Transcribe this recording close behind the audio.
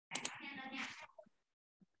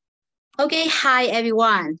Okay, hi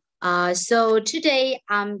everyone. So today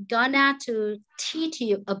I'm gonna to teach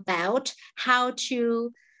you about how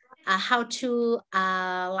to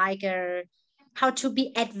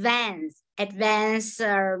be advanced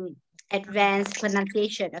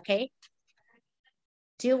pronunciation. Okay,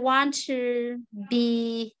 do you want to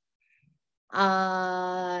be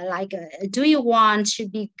do you want to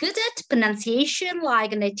be good at pronunciation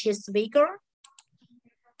like a native speaker?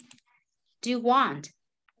 Do you want?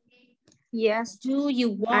 Yes, Do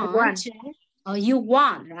you I want want. to? Oh, you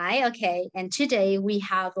want, right? Okay. And today we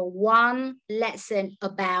have one lesson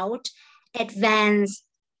about advanced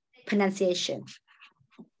pronunciation.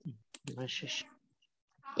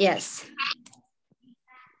 Yes.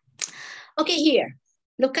 Okay, here.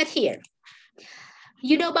 Look at here.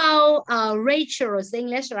 You know about Rachel's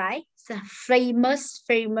English, right? It's a famous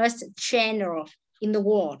channel in the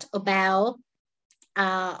world about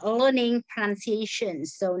learning pronunciation.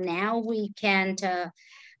 So now we can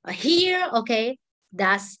hear, okay,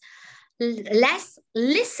 that's let's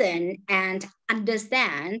listen and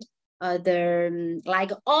understand the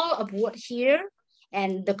like all of what here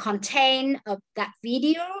and the content of that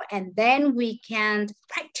video, and then we can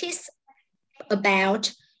practice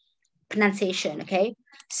about pronunciation. Okay,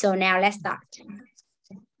 so now let's start.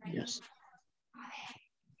 Yes.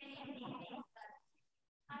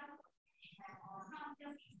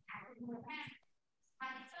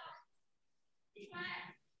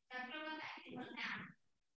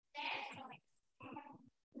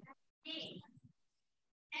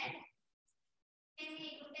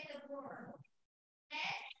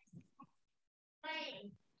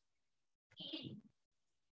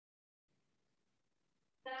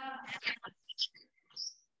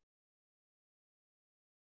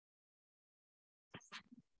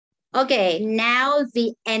 Okay, now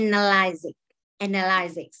the analysis.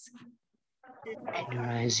 Analysis.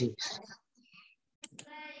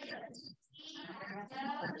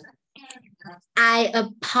 I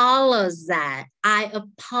apologize. I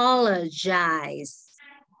apologize.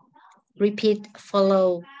 Repeat,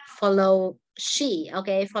 follow she.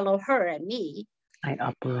 Okay, follow her and me. I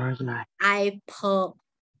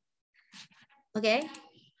apologize. Okay.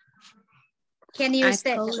 Can you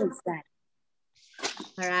say? Apologize.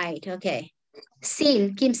 All right. Okay.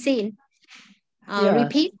 Sin, Kim Sin. Yes.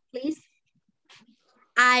 Repeat, please.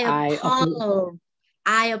 I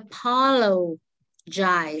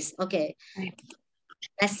apologize. Okay.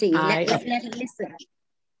 Let's see. Let's listen.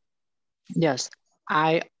 Yes.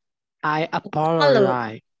 I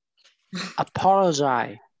apologize.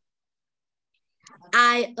 Apologize.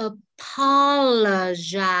 I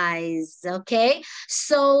apologize. Okay.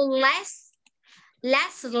 So let's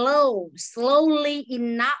slowly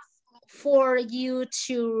enough for you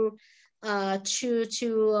to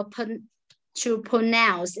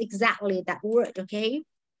pronounce exactly that word. Okay.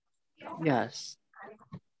 Yes.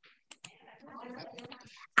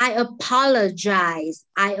 I apologize.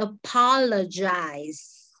 I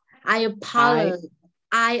apologize. I apologize.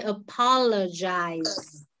 I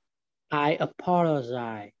apologize. I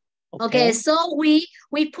apologize. Okay, so we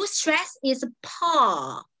put stress is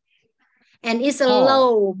paw, and it's a Paw.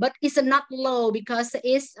 low, but it's not low because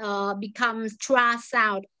it's becomes tra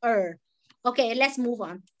sound Okay, let's move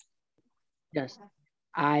on. Yes.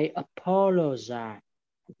 I apologize.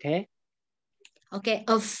 Okay. Okay,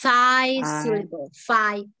 a five syllable.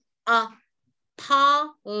 Five.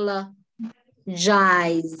 Apologize,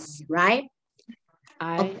 right?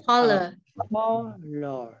 Apologize.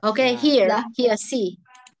 Okay, here, see.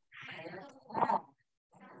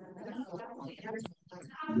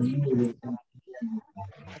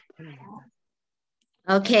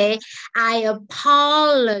 Okay, I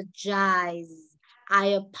apologize. I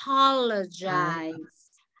apologize.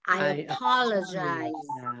 I apologize.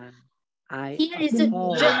 Here is a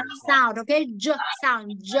j sound, okay? J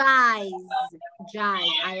sound, jize. Jize.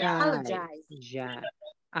 I apologize.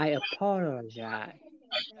 I apologize.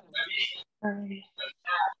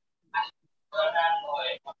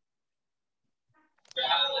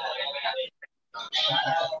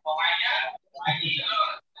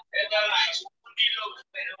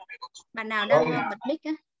 Bạn nào đang bật mic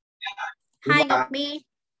á? Hi Ngọc My.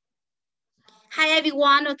 Hi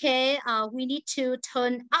everyone, okay? We need to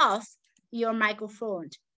turn off your microphone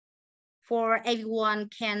for everyone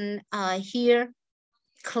can hear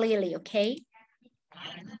clearly, okay?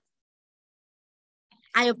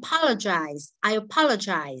 I apologize. I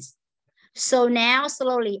apologize. So now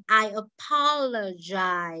slowly, I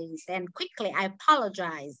apologize. And quickly, I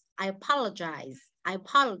apologize. I apologize. I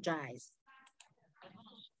apologize.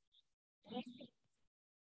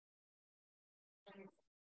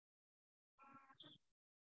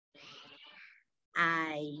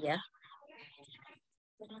 I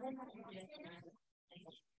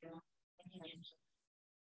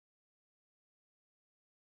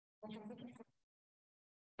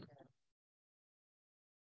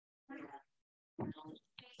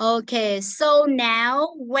Okay, so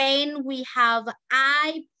now when we have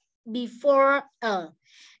I before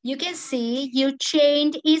you can see you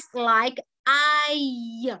change is like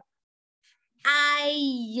I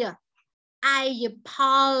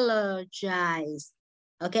apologize.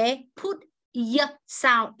 Okay, put y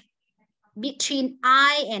sound between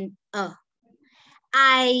I and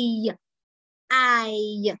I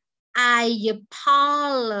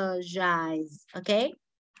apologize. Okay.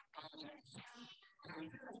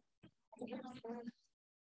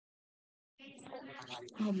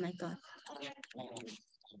 Oh my God.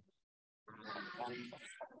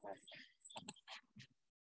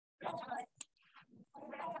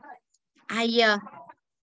 I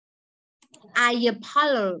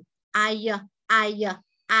apologize.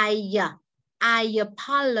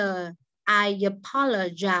 I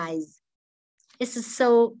apologize. It's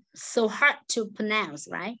so hard to pronounce,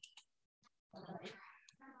 right?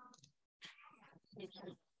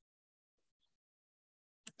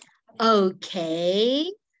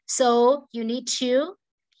 Okay. So you need to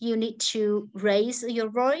raise your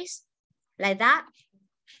voice like that.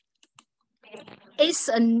 It's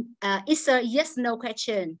a yes no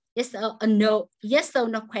question. It's a no yes or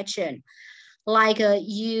no question. Like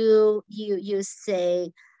you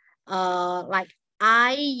say like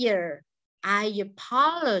I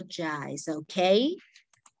apologize. Okay.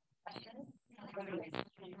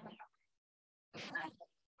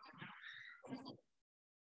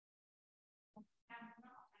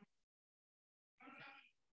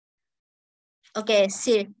 Okay.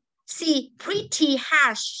 See pretty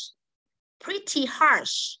harsh.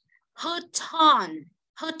 Her tone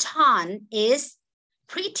is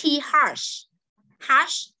pretty harsh.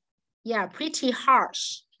 Yeah, pretty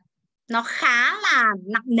harsh. Nó khá là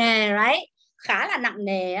nặng nề, right? Khá là nặng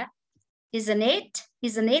nề á. Isn't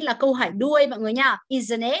it là câu hỏi đuôi mọi người nha.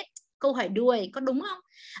 Isn't it? Câu hỏi đuôi có đúng không?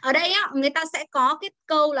 Ở đây á người ta sẽ có cái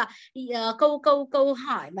câu là câu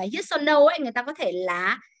hỏi mà yes or no ấy, người ta có thể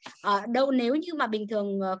là đâu nếu như mà bình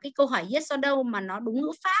thường cái câu hỏi yes or no mà nó đúng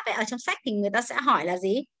ngữ pháp ấy, ở trong sách thì người ta sẽ hỏi là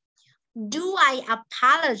gì? Do I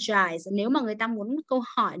apologize? Nếu mà người ta muốn câu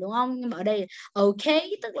hỏi đúng không? Nhưng mà ở đây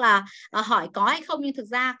okay, tức là hỏi có hay không, nhưng thực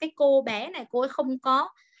ra cái cô bé này cô ấy không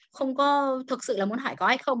có thực sự là muốn hỏi có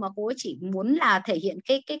hay không, mà cô ấy chỉ muốn là thể hiện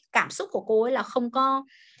cái cảm xúc của cô ấy là không có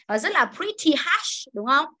rất là pretty harsh đúng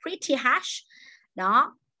không? Pretty harsh.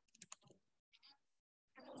 Đó.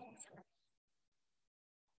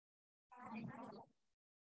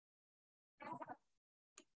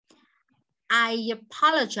 I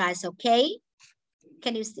apologize, okay?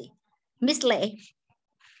 Can you see? Miss Lệ.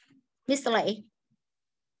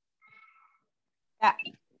 Yeah.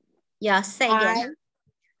 Yeah, say again.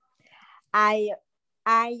 I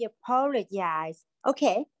apologize.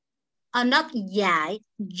 Okay. Not jize.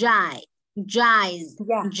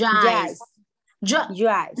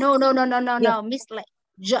 No, Miss Lệ.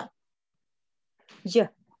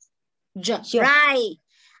 Right.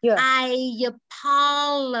 I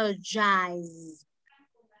apologize.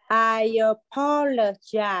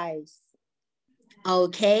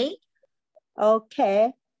 Okay.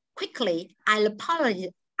 Quickly, I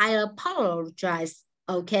apologize.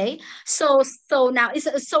 Okay. So now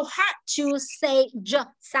it's so hard to say j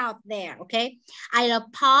sound there. Okay. I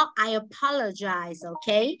apologize.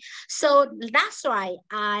 Okay. So that's why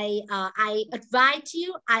I advise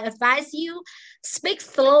you speak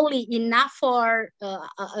slowly enough for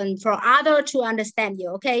other to understand you.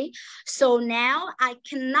 Okay. So now I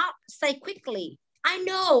cannot say quickly. I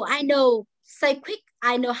know. Say quick.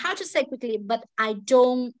 I know how to say quickly, but I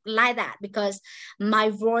don't like that because my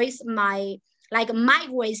voice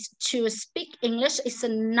to speak English is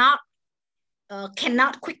not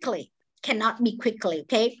cannot be quickly.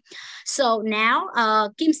 Okay, so now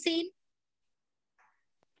Kim Sin.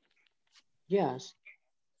 Yes.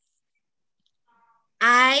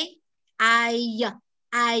 I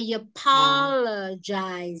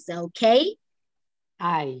apologize. Okay.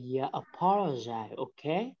 I apologize.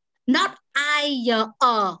 Okay. Not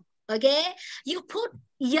okay? You put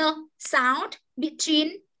y sound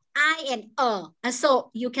between I and and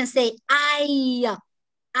so you can say I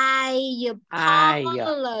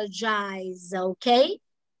apologize, okay?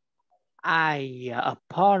 I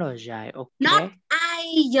apologize, okay? Not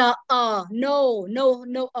no,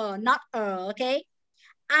 not okay?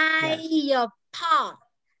 I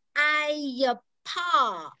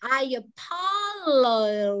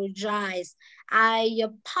apologize. I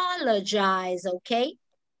apologize, okay?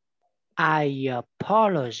 I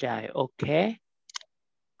apologize, okay?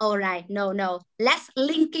 All right, no. Let's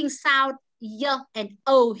linking sound y and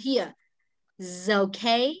o here.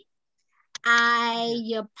 Okay?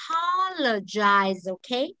 I apologize,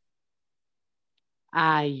 okay?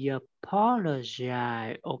 I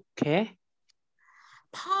apologize, okay?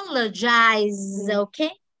 Apologize,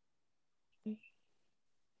 okay?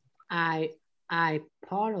 I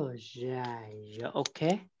apologize,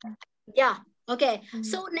 okay? Yeah, okay.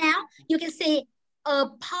 So now you can say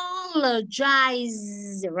apologize,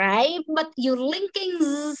 right? But you're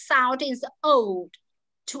linking sound is old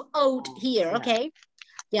to old here, Yeah. okay?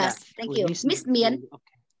 Yeah. Yes, thank We you. listen Miss Mian, to,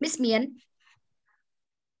 okay. Miss Mian.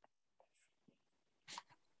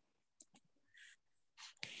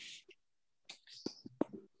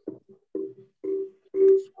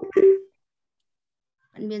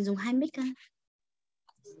 Bạn Miền dùng 2 mic à?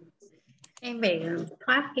 Em bị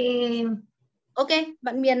thoát cái... Ok,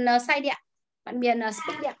 bạn Miền say đi ạ. Bạn Miền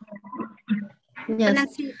speak đi ạ. Yes.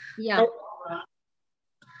 Nancy, yeah.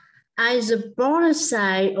 I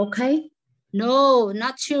apologize, okay? No,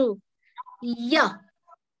 not true. Yeah.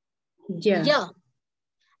 Yeah. Yeah.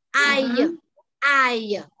 I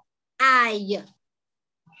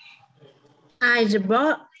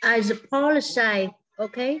apologize,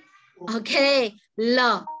 okay? Okay.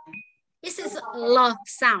 L. This is L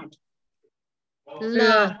sound.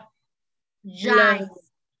 L. Jize.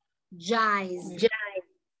 Jize.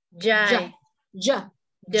 Jai.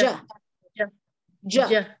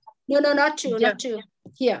 J. No, not true, not true.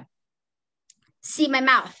 Here. See my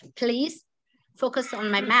mouth, please. Focus on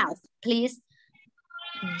my mouth, please.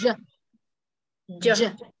 J.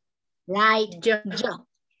 Right. J.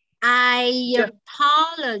 I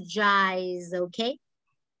apologize, okay?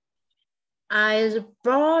 I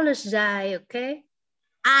apologize, okay?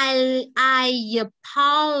 I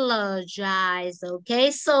apologize,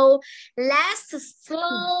 okay? So let's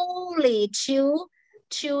slowly to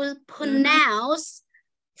pronounce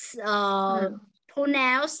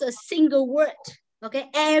pronounce a single word, okay?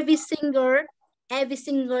 Every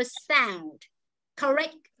single sound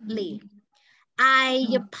correctly. I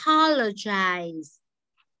apologize.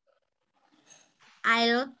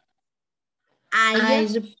 I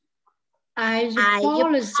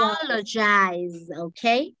apologize,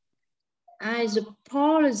 okay? I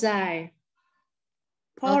apologize.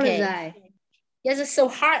 Okay. Yes, it's so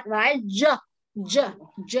hard, right? J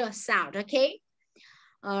sound, okay?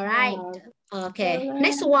 All right. Okay.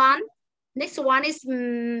 Next one is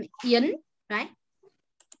Yến, right?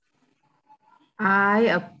 I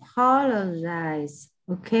apologize,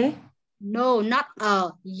 okay? No, not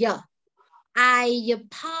yeah. I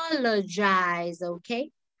apologize,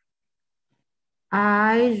 okay?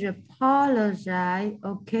 I apologize,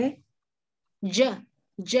 okay? J.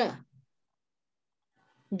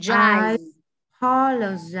 I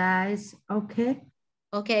apologize, okay?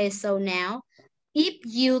 Okay, so now, if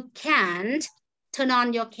you can't turn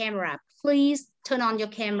on your camera, please turn on your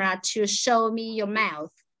camera to show me your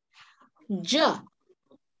mouth. J.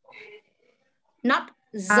 Not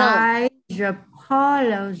Z. I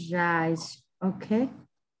apologize, okay?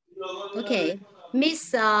 Okay,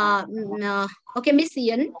 Miss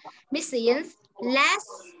Miss Ian,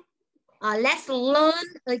 let's learn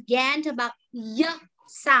again about y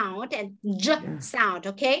sound and j sound.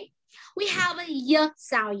 Okay, we have a y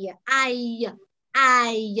sound here, I,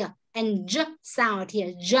 and j sound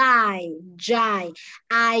here, jai.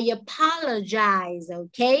 I apologize.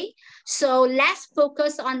 Okay, so let's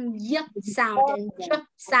focus on y sound and j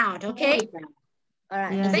sound. Okay, all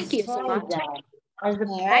right. Yes. Thank you so much. All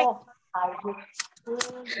right.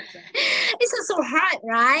 It's so hard,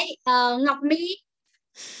 right? Ngọc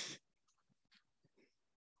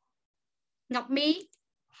My.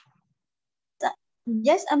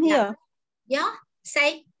 Yes, I'm here. Yeah,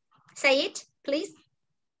 say it, please.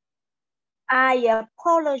 I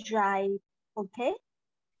apologize, okay?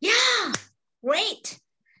 Yeah, great.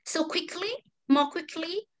 So more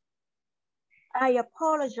quickly. I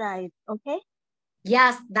apologize, okay?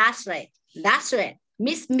 Yes, that's right.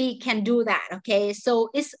 Miss Me can do that, okay? So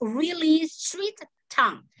it's really sweet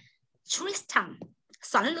tongue.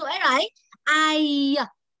 Xoắn lưỡi, right? I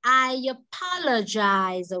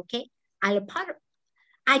apologize, okay? I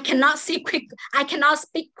cannot speak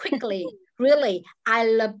quickly. Really,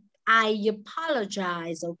 I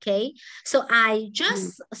apologize, okay? So I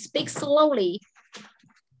just speak slowly.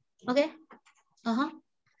 Okay?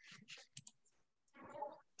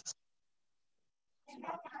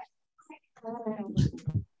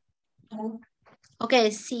 Okay,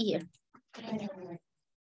 see here.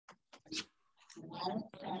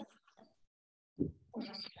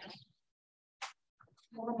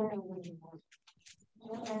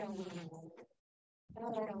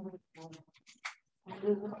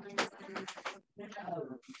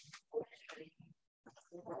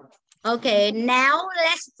 Okay, now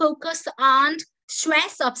let's focus on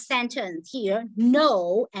stress of sentence here.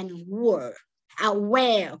 No and were.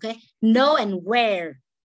 Where, okay? No and where.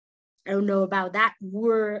 I don't know about that.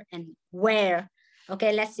 Were and where.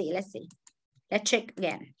 Okay, let's see. Let's check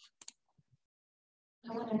again.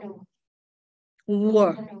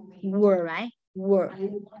 Were, right? Were.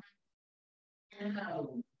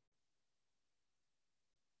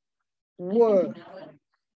 Were.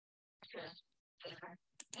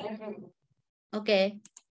 Okay.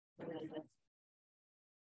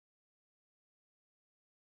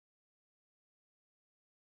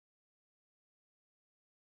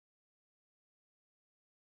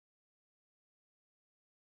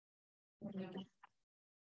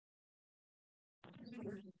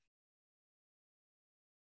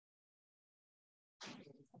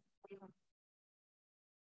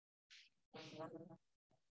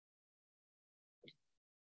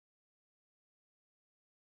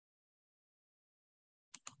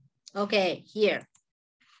 Okay, here.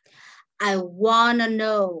 I wanna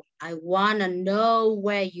know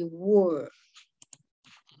where you were.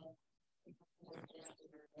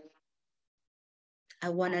 I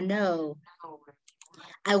wanna know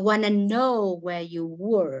where you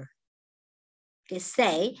were. Okay,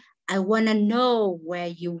 say, I wanna know where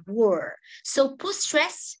you were. So put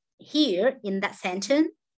stress here in that sentence.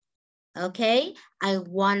 Okay, I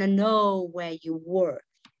wanna know where you were.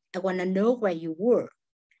 I wanna know where you were.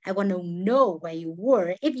 I want to know where you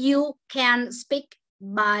were. If you can speak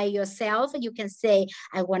by yourself, you can say,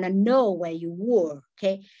 I want to know where you were,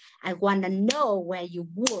 okay? I want to know where you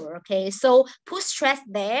were, okay? So put stress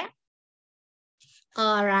there.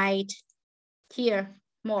 All right, here,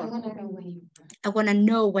 more. I want to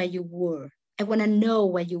know where you were. I want to know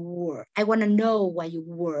where you were. I want to know where you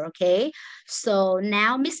were, okay? So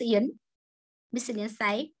now Miss Ian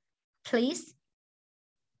say, please.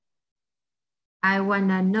 I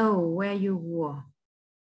wanna know where you were.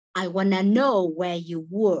 I wanna know where you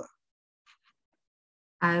were.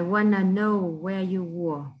 I wanna know where you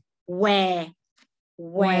were. Where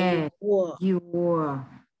you were. You were.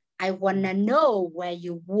 I wanna know where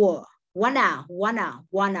you were. Wanna.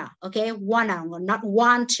 Okay, wanna, not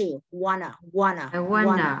want to. Wanna. I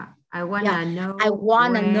wanna Yeah. know. I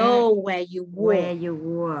wanna know where you were. Where you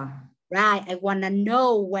were. Right. I wanna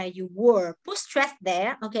know where you were. Put stress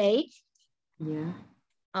there. Okay. Yeah.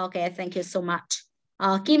 Okay. Thank you so much.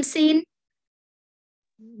 Kim Sin.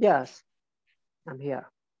 Yes, I'm here.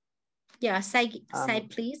 Yeah. Say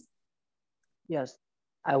please. Yes,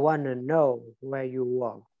 I want to know where you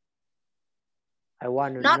were. I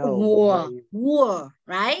want to Not know were. where you Were.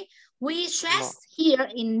 Right. We stress here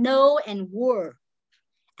in know and were.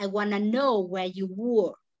 I wanna know where you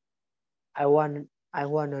were. I want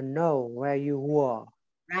to know where you were.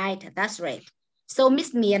 Right, that's right. So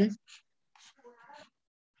Miss Mian.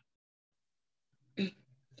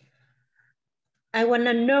 I want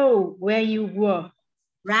to know where you were.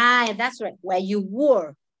 Right, that's right. Where you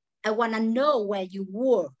were. I wanna know where you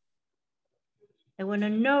were. I want to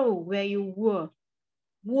know where you were.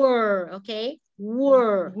 Were, okay?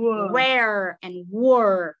 Were. Where and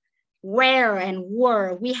were. Where and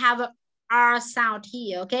were. We have a R sound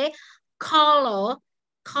here, okay? Colorful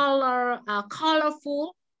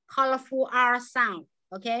R sound,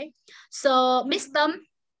 okay? So Miss Tâm.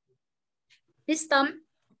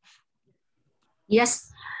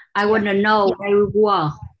 Yes, I want to know where we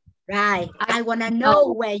were. Right. I want to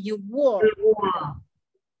know where you were.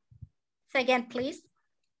 Say again, please.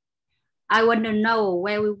 I want to know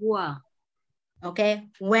where we were. Okay.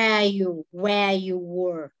 Where you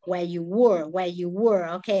were.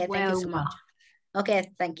 Okay. Thank you so much. Okay.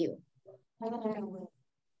 Thank you.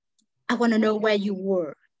 I want to know where you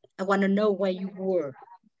were. I want to know where you were.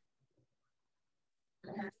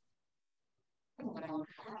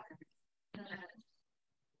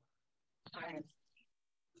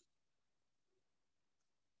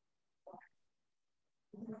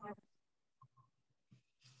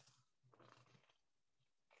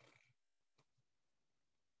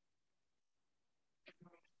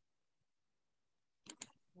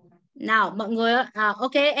 Now, mọi người,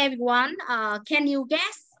 okay, everyone, can you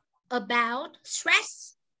guess about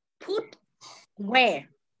stress? Put where?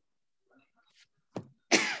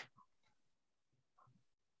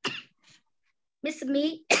 Miss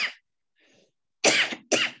Me.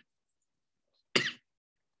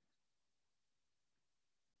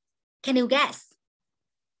 Can you guess?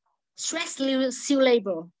 Stress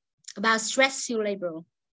syllable. About stress syllable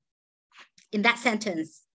in that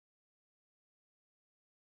sentence.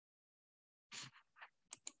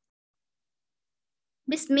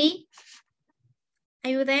 Miss Me? Are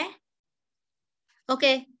you there?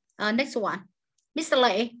 Okay, next one. Mr.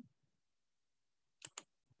 Lệ.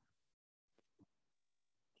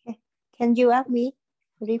 Can you ask me?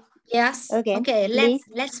 Yes. Okay. Okay. Please.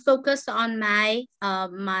 Let's focus on my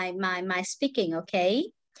my speaking.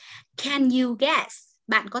 Okay. Can you guess?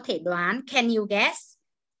 Bạn có thể đoán. Can you guess?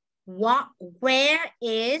 Where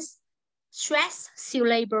is stress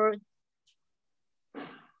syllable?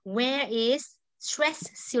 Where is stress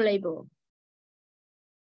syllable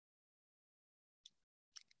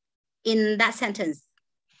in that sentence?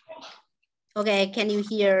 Okay. Can you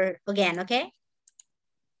hear again? Okay.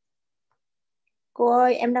 Cô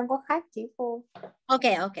ơi, em đang có khách chị cô.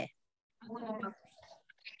 Okay. Okay.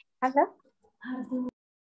 Khách đó.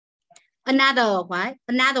 Another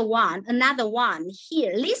one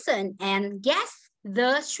here. Listen and guess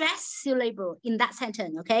the stress syllable in that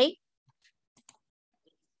sentence, okay?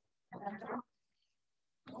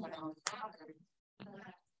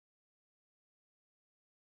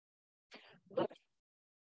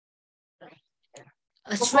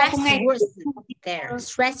 A stress word there.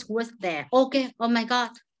 Stress word there. Okay. Oh my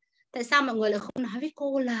God. Tại sao mọi người lại không nói với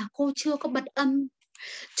cô là cô chưa có bật âm?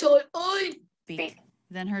 Trời ơi.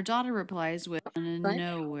 Then her daughter replies with, I want to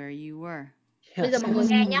know where you were. Bây giờ mọi người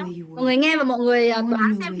nghe nhá. Mọi người nghe và mọi người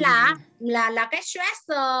đoán xem là cái stress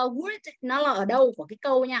word nó là ở đâu của cái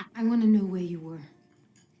câu nha. I want to know where you were.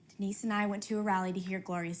 Denise and I went to a rally to hear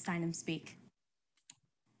Gloria Steinem speak.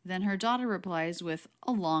 Then her daughter replies with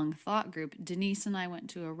a long thought group. Denise and I went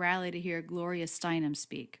to a rally to hear Gloria Steinem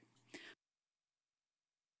speak.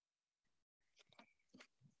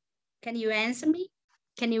 Can you answer me?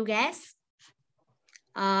 Can you guess?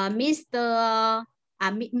 Miss Tâm.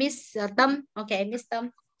 Okay, Miss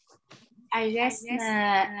Tâm. I guess then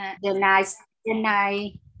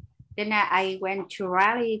I went to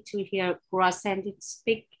rally to hear Gloria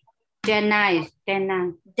speak. Denise.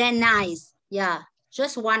 Yeah,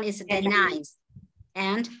 just one is Denise.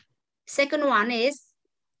 And second one is?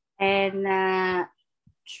 And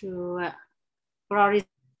to Gloria,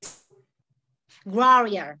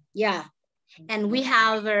 yeah. And we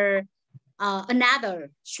have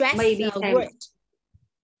another stress word.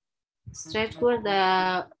 Stress word,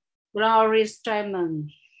 Gloria Steinem.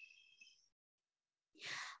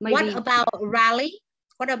 What about rally?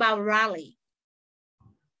 What about rally?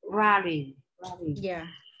 Rally. Yeah.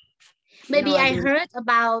 Maybe I heard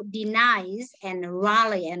about Denise and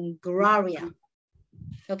rally and Gloria.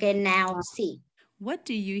 Okay, now see. What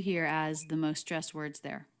do you hear as the most stressed words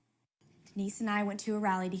there? Denise and I went to a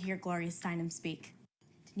rally to hear Gloria Steinem speak.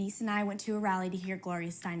 Denise and I went to a rally to hear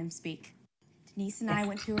Gloria Steinem speak. Denise and I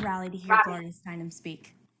went to a rally to hear Gloria Steinem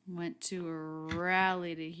speak. Went to a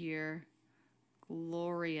rally to hear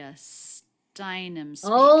Gloria Steinem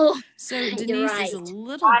speak. Oh, so Denise right. is a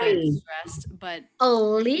little bit stressed, but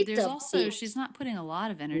there's also, she's not putting a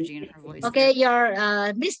lot of energy in her voice. Okay,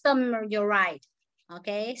 you're Miss Tâm, you're right.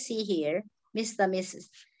 Okay, see here, Miss Tâm is,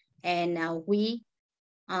 and we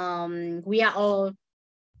are all,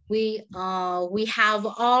 we have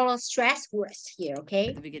all stress words here. Okay.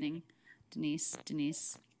 At the beginning, Denise.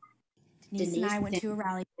 Denise and I went to a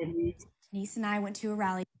rally. Denise and I went to a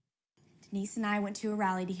rally. Denise and I went to a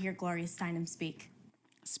rally to hear Gloria Steinem speak.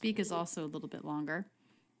 Speak is also a little bit longer.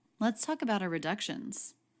 Let's talk about our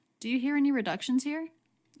reductions. Do you hear any reductions here?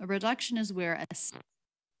 A reduction is where a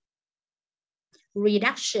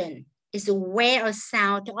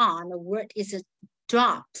sound on a word is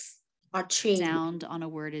drops or changed. Sound on a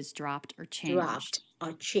word is dropped or changed.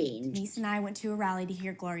 Denise and I went to a rally to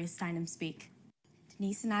hear Gloria Steinem speak.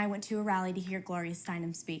 Denise and I went to a rally to hear Gloria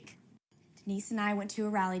Steinem speak. Denise and I went to a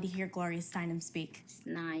rally to hear Gloria Steinem speak.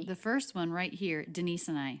 The first one right here, Denise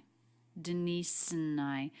and I. Denise and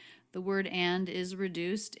I. The word and is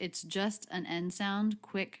reduced. It's just an N sound,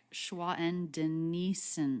 quick schwa N,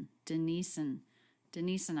 Denisen, Denisen,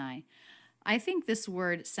 Denise and I. I think this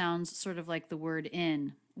word sounds sort of like the word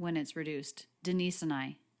in when it's reduced. Denise and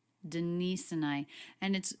I. Denise and I.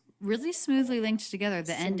 And it's really smoothly linked together.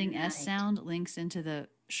 The ending S sound links into the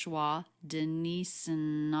schwa, Denise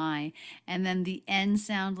and I. And then the N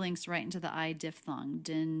sound links right into the I diphthong.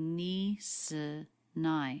 Denise and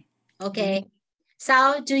I. Okay.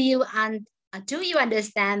 So do you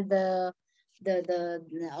understand the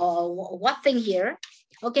what thing here?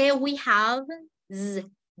 Okay, we have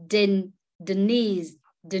Denise,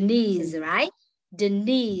 right?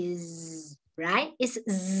 Denise, right? It's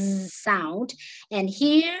Z sound. And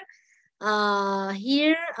here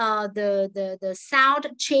here the sound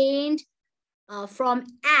changed from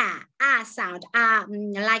a sound,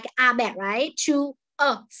 like a bet, right, to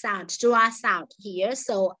a sound, here.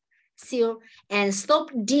 So and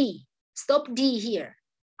stop D here.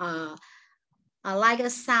 Like a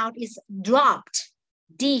sound is dropped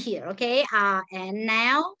D here, okay? And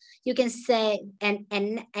now you can say and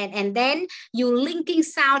then you linking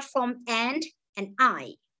sound from and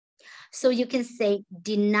I. So you can say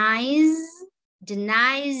denies,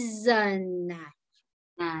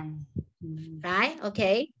 right?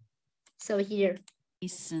 Okay. So here.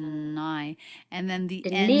 Denise, and then the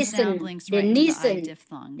N sound links right into the I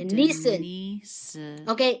diphthong. Denise.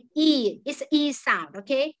 Okay, E, it's E sound,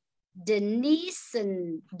 okay? Denise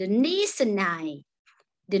night. Denise night.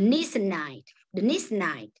 Denise night. Denise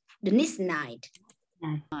night. Denise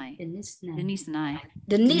and I.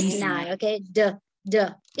 Denise night, okay? The,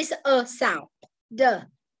 it's a sound.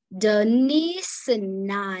 Denise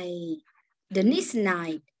night. Denise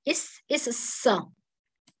night. It's a song.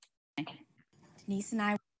 Denise and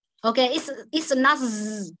I. Okay, it's not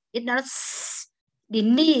z, it's not s.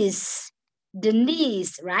 Denise,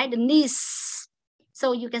 right? Denise.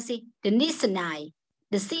 So you can see Denise and I,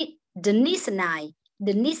 Denise and I,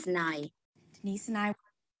 Denise and I. Denise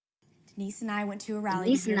and I went to a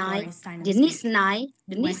rally to hear Gloria Steinem Denise speak. and I,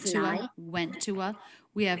 Denise and I. Went to a.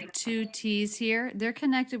 We have two T's here. They're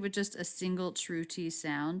connected with just a single true T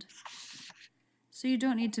sound. So you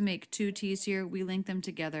don't need to make two T's here. We link them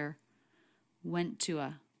together. Went to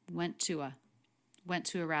a rally. Went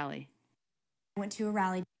to a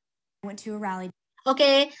rally.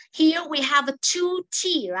 Okay, here we have a two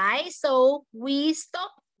T, right? So we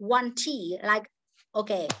stop one T, like,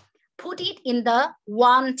 okay, put it in the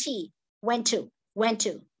one T. Went to. Went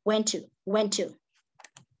to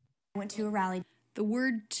a rally. The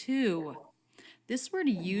word to. This word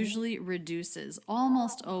usually reduces,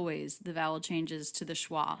 almost always, the vowel changes to the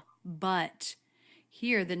schwa, but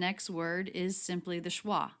here the next word is simply the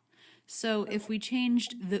schwa. So if we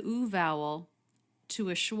changed the u vowel to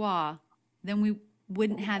a schwa, then we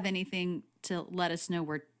wouldn't have anything to let us know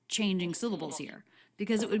we're changing syllables here,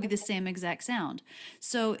 because it would be the same exact sound.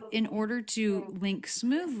 So in order to link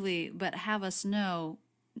smoothly but have us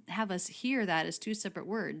hear that as two separate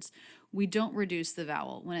words, we don't reduce the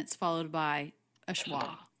vowel when it's followed by a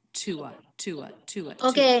schwa. Tua.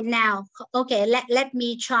 Okay, now, okay, let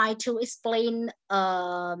me try to explain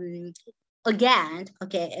again.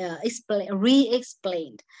 Okay,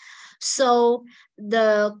 re-explain. So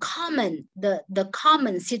the common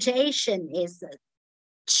situation is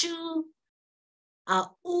two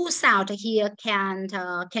u sound here can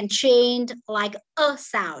change like a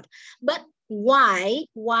sound, but why?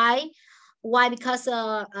 Because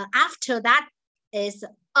after that is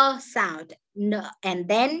a sound, no, and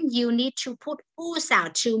then you need to put u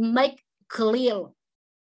sound to make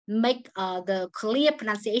the clear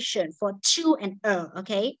pronunciation for to and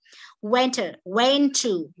okay? Went to,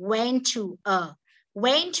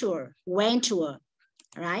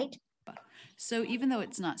 right? So even though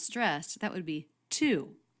it's not stressed, that would be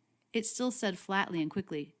two. It's still said flatly and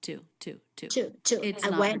quickly, two. It's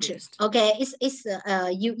not reduced. Okay, it's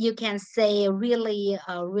you can say really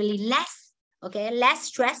less, okay, less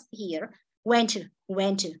stress here. Went to,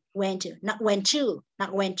 not went to.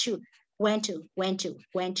 Went to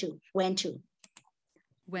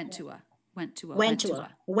a.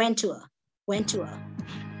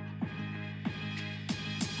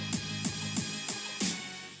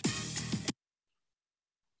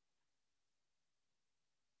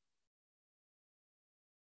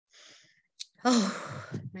 Oh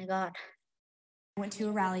my God. Went to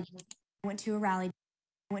a rally.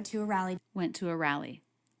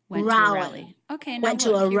 Okay, now look,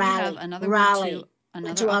 here we have another word,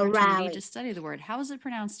 another opportunity to study the word. How is it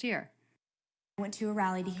pronounced here? Went to a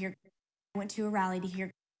rally to hear.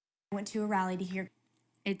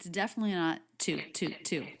 It's definitely not two.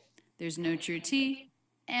 There's no true T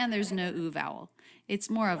and there's no U vowel. It's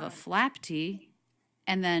more of a flap T,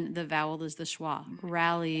 and then the vowel is the schwa,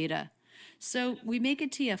 rallied. So we make a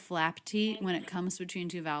T a flap T when it comes between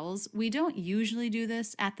two vowels. We don't usually do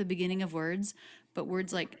this at the beginning of words, but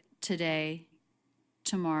words like today,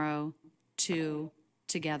 tomorrow, to,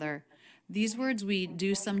 together, these words we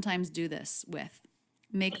do sometimes do this with.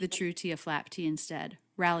 Make the true T a flap T instead.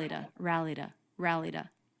 Rallida.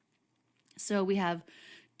 So we have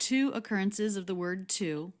two occurrences of the word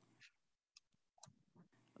to.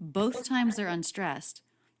 Both times they're unstressed,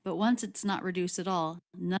 but once it's not reduced at all,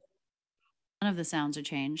 none of the sounds are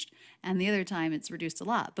changed, and the other time it's reduced a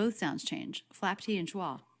lot. Both sounds change. Flap T and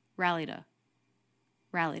schwa. Rallida.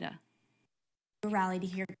 Rally to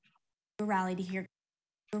hear. rally to hear.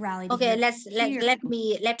 Rally to Okay, hear. let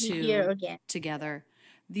me to hear again. together.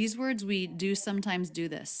 These words we do sometimes do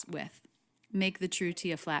this with. Make the true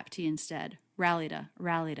T a flap T instead. Rallyda,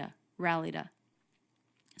 rallyda, rallyda.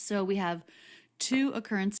 So we have two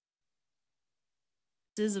occurrences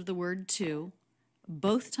of the word to.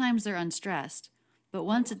 Both times they're unstressed, but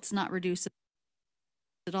once it's not reduced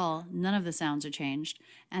at all, none of the sounds are changed.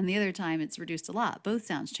 And the other time it's reduced a lot. Both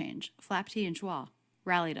sounds change. Flap T and schwa.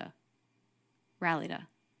 Rallyda, rallyda.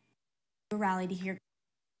 Rally to hear.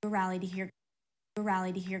 Rally to hear.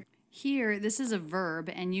 Rally to hear. Here, this is a verb,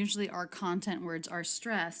 and usually our content words are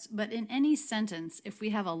stressed, but in any sentence, if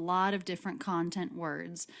we have a lot of different content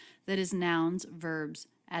words, that is nouns, verbs,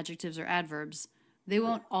 adjectives, or adverbs, they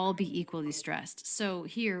won't all be equally stressed. So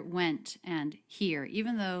here, went and here,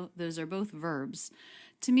 even though those are both verbs,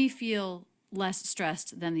 to me feel less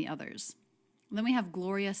stressed than the others. Then we have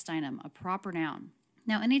Gloria Steinem, a proper noun.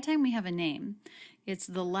 Now, anytime we have a name, it's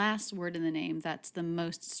the last word in the name that's the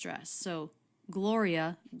most stressed. So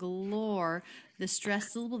Gloria, glor, the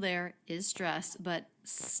stressed syllable there is stressed, but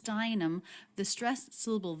Steinem, the stressed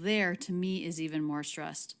syllable there to me is even more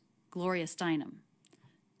stressed. Gloria Steinem.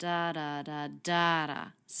 Da da da da da.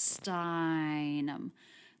 Steinem.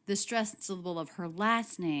 The stressed syllable of her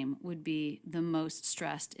last name would be the most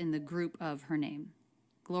stressed in the group of her name.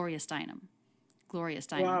 Gloria Steinem. Gloria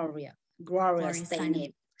Steinem. Gloria Steinem. Gloria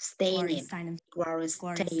Steinem. Steinem. Gloria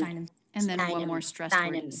Gloria Steinem. Steinem. And then one more stressed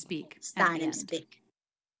word, speak, at the Steinem end. speak.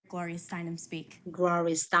 Gloria Steinem speak. Gloria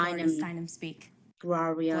Gloria Steinem. Steinem speak.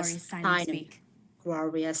 Gloria Gloria Steinem Steinem. speak.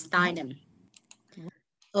 Gloria Steinem.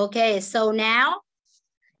 Okay, so now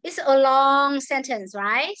it's a long sentence,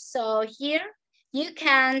 right? So here you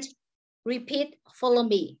can repeat, follow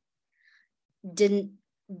me.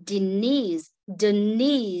 Denise,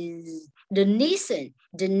 Denise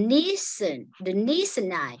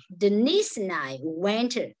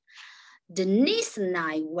and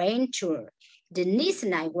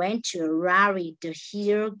I went to a rally to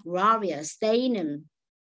hear Gloria Steinem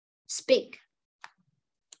speak.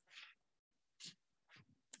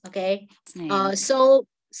 Okay. So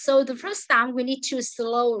the first time we need to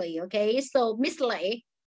slowly. Okay. So Miss Lei,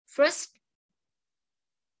 first.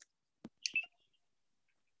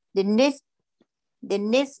 Denise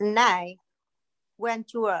and I went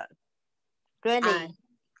to a rally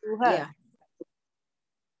to her.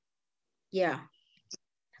 Yeah.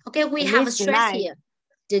 Okay, we have a stress here.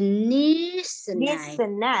 Denise and I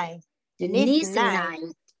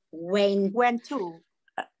went to.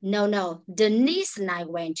 No. Denise and I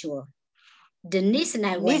went to her. Denise and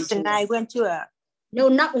I went to her. No,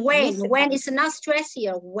 not when. When is not stress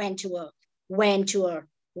here. Went to her. When.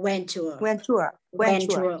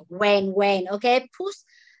 Okay, put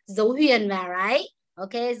dấu huyền vào, right?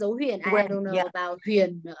 Okay, dấu huyền. I don't know about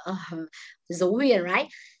huyền. Dấu huyền, right?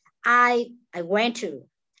 I went to.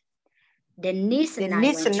 Denise and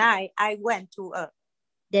I went to her.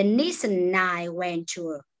 Denise and I went to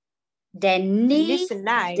her. Denise and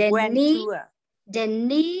I went to her.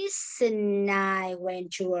 Denise and I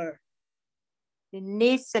went to her.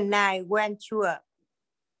 Denise and I went to her.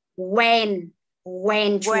 When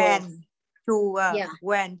to her.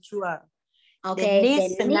 Went to her. Okay,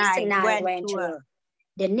 Denise and I went to her.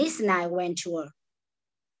 Denise and I went to her.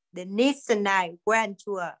 Denise and I went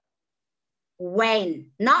to her.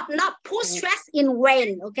 When, not put stress in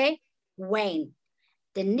when, okay? When.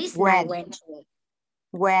 Denise and I went to her.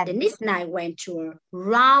 When. Denise and I went to her.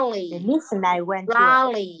 Rally. Denise and I went to her.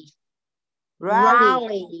 Rally.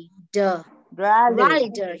 Rally the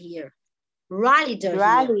here. Rally the here.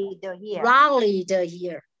 Rally the here. Rally the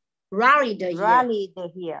here. Rally the here. Rally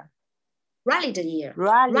the here. Rally the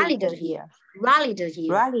here. Rally the here.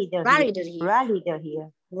 Rally the Rally the here. Rally the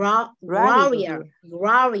here. Gloria.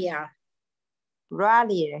 Gloria.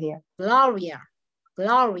 Rally here. Gloria.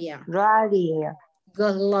 Gloria. Rally here.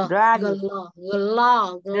 Gloria.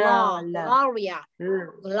 Gloria.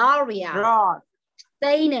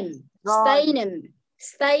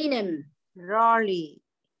 Steinem. Rally.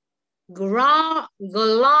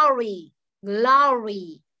 Glory.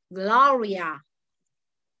 Gloria.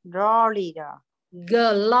 Rally.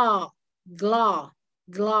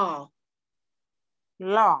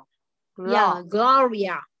 Yeah,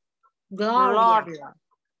 Gloria.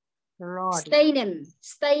 Steinem.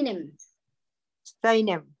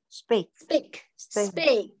 Speak.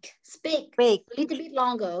 A little bit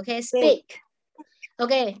longer, okay? Speak.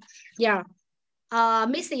 Okay, yeah.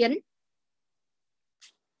 Miss Ian.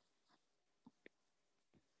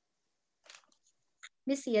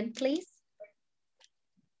 Miss Ian, please.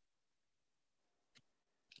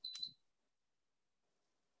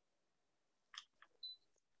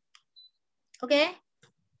 Ok.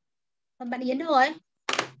 Còn bạn Yến thôi.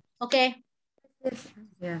 Ok.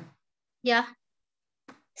 Yeah. Yeah.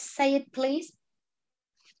 Say it please.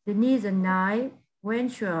 Denise and I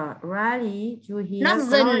went to a rally to hear Not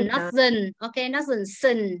Gloria. not then. Okay, not then.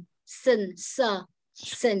 Sin.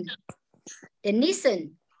 Denise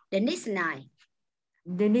and I.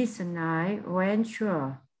 Denise and I went to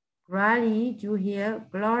a rally to hear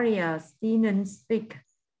Gloria Steinem speak.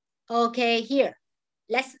 Okay, here.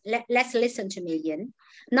 Let's listen to me again.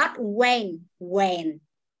 Not when.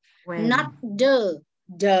 Not the.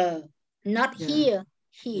 Not here.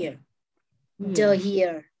 The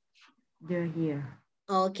here.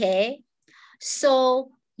 Okay.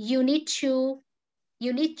 So you need to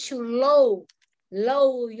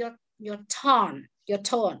low your tone.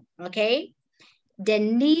 Okay.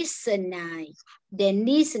 Denise and I.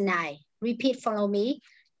 Repeat, follow me.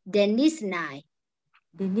 Denise and I.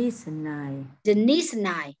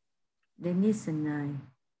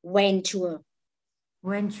 Went to.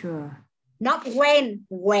 Not when.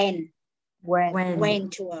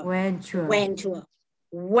 Went to.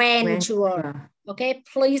 Okay,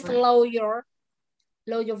 please lower your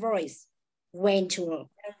voice. Went to.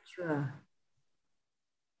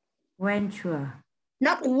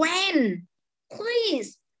 Not when.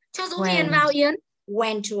 Please. Cho dấu Huyền vào Yến.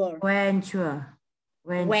 Went to.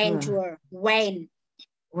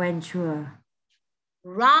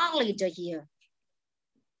 Raleigh to here.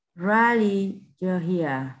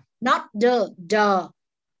 Not the.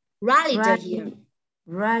 Raleigh to here.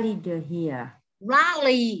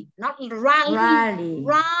 Raleigh, not rally.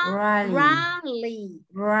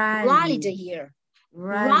 Raleigh to here.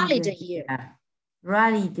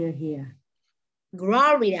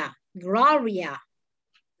 Gloria.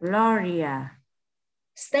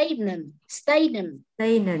 Steinem. Speak.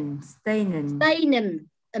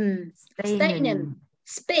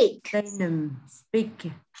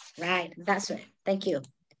 Right, that's right. Thank you.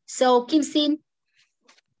 So Kim Sin.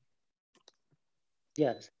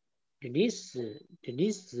 Yes. Denise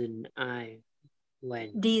and I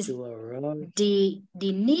went to a rally.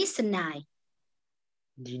 Denise and I.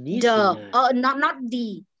 Not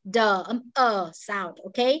the sound.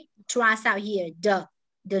 Okay, try sound here. The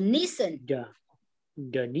Denise and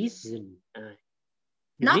I.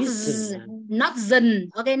 Not zen.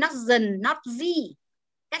 Okay, not zen. Not z.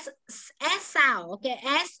 S sound. Okay,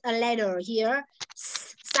 S a letter here.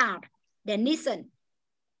 Sound. Denise and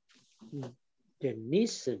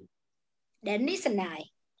I.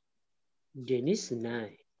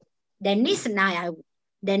 Denise and I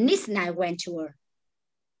went to her.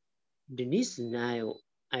 Denise and I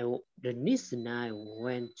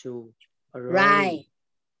went to a rally. Right.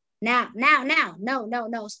 Now.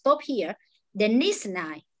 No. Stop here. Denise and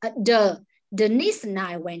I. Denise and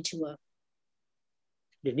I went to her.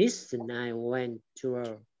 Denise and I went to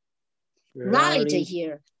a rally to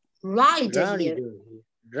here.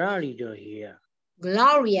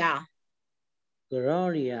 Gloria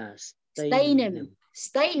Steinem.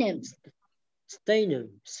 Speak.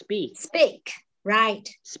 Right.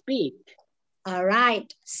 All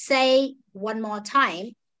right. Say one more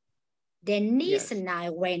time. Denise and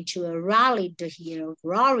I went to a rally to hear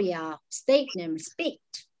Gloria Steinem speak.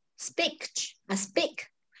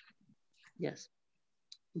 Yes.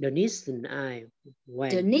 Denise and I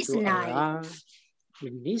went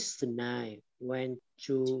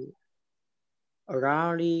to a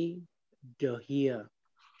rally to hear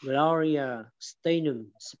Gloria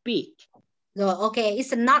Steinem speak. Okay,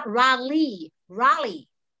 it's not rally. Rally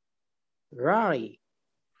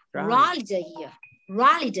to hear.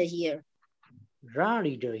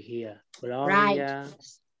 Gloria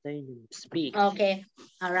Steinem speak. Okay,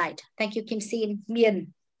 all right. Thank you, Kim Sin.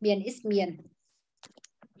 Miền is miền.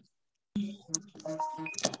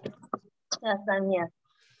 Yes, I'm here.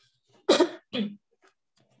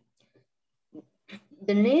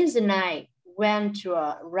 Denise and I went to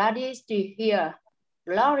a rally to hear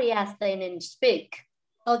Gloria Steinem speak.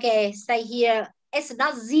 Okay, say here. It's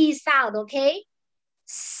not Z sound, okay?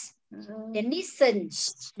 Denise and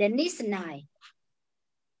I.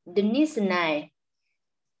 Denise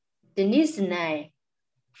and I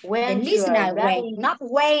went Denise to and I a rally. went, not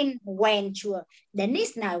went to a.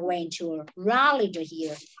 Denise and I went to a rally to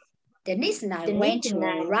hear. Denise and I went to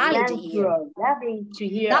a rally to hear.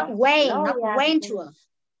 Not went to a.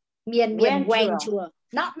 Miền went to a.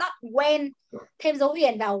 Not when. Thêm dấu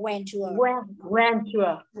huyền vào went to a.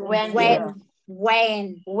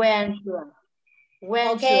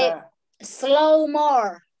 Okay.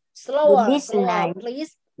 Slower,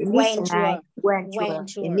 please. Denise and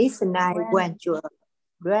I went to her.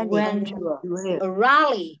 Went to hear. A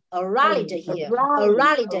rally to hear. A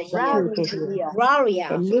rally to hear. Gloria.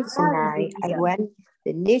 Denise and I went.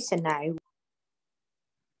 Denise and I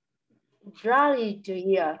rally to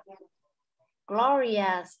hear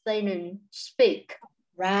Gloria Steinem speak.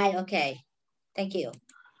 Right, okay. Thank you.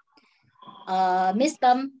 Miss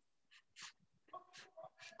Tâm.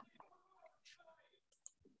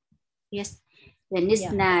 Yes. Denise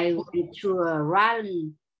and I went to a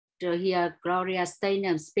rally to hear Gloria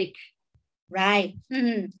Steinem speak. Right.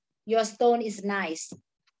 Your stone is nice.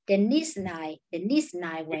 Denise and I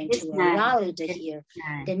went to a rally to hear.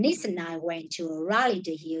 Denise and I went to a rally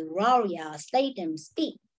to hear Gloria Steinem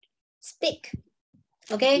speak.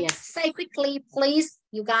 Okay, yes. Say quickly, please,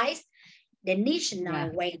 you guys. Denise and I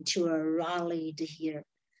went to a rally to hear.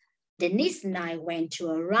 Denise and I went to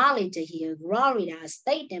a rally to hear Gloria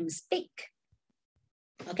Steinem speak.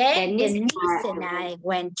 Okay, Denise and I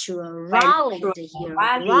went to a rally to hear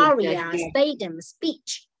Gloria Steinem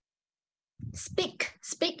speech. Speak.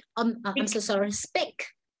 I'm so sorry. Speak.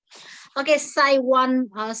 Okay, say one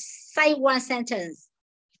sentence.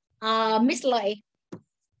 Miss Lei.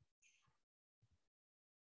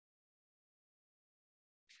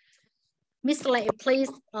 Miss Lei, please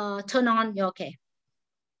turn on your okay.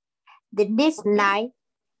 Denise and I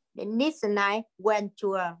went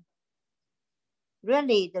to a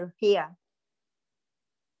rally to hear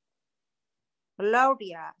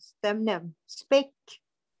Gloria Steinem speak.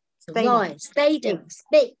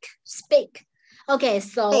 Speak. Okay,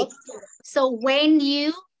 so when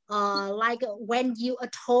you when you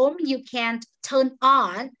at home, you can turn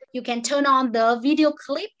on the video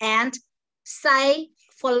clip and say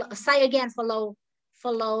again, follow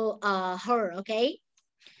her, okay?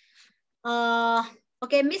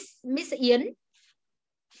 Okay, Miss Yến.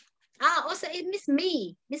 Also Miss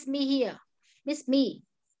Me here. Miss Me.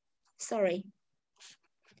 Sorry.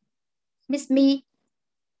 Miss Me.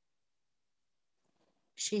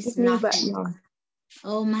 She's not.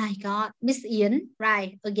 Oh my God. Miss Yến.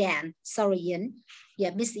 Right. Again. Sorry, Yến.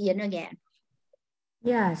 Yeah, Miss Yến again.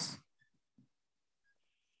 Yes.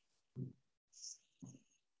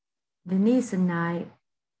 Denise and I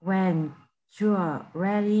went to a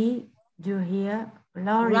rally to hear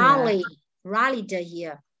Gloria. Rally to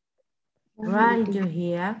hear. Rally to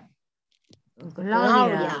hear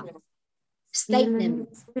Gloria. Steinem.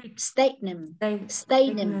 Steinem.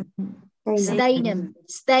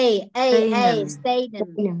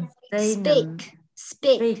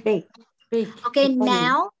 Speak. Okay,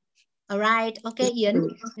 now. All right. Okay, Yến.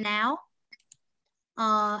 Now.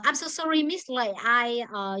 I'm so sorry, Miss Lei.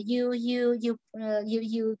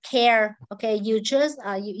 You care. Okay, you just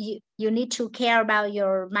you need to care about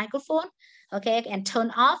your microphone. Okay, and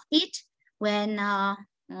turn off it when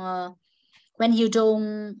you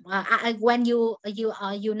don't when you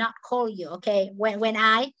not call you. Okay, when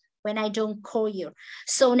I don't call you.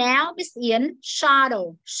 So now, Miss Yến,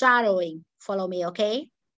 shadowing. Follow me, okay?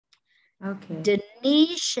 Okay.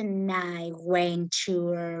 Denise and I went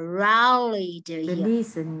to a rally to hear.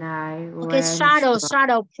 Denise and I Okay,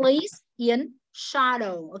 shadow, please. Yến,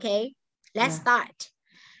 shadow. Okay, let's start.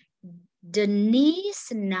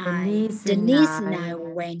 Denise and I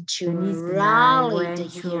went to a rally to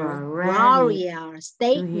hear Gloria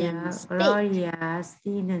Steinem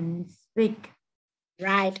speak.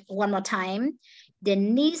 Right, one more time.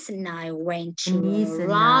 Denise and I went to a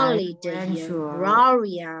rally to hear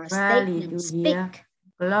Gloria Steinem speak.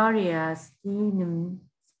 Gloria Steinem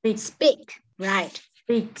Speak. Right.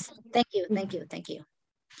 Speak. Thank you.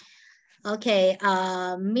 Okay,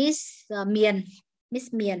 Miss Mian.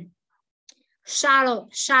 Shadow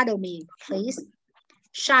me, please.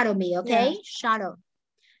 Shadow me, okay? Yeah. Shadow.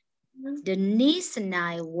 Denise and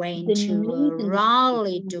I went to a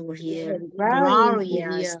rally to hear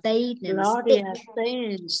Gloria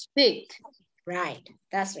Steinem speak. Right,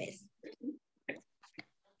 that's it.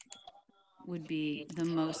 Would be the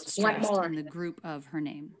most stressed in the group of her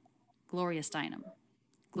name. Gloria Steinem.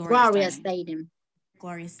 Gloria Steinem.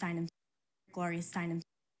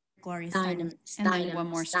 And then one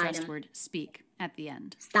more stressed word, speak, at the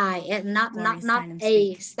end. Not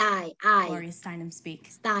a style. Gloria Steinem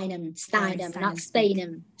speak. Steinem, not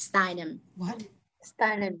Steinem. Steinem. What?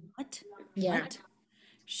 Steinem. What? Yeah. What?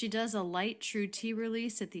 She does a light true T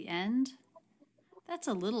release at the end. That's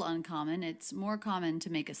a little uncommon. It's more common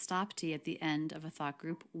to make a stop T at the end of a thought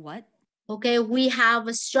group. What? Okay, we have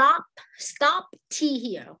a stop T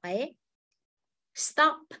here, okay?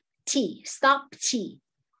 Stop T.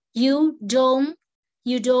 You don't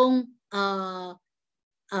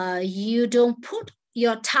put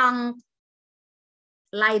your tongue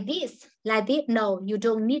like this, like this. No, you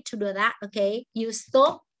don't need to do that, okay? You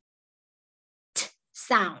stop t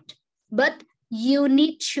sound, but you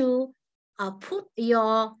need to put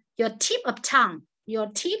your tip of tongue, your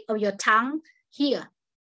tip of your tongue here.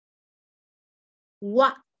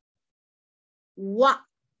 What,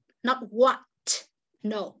 not what,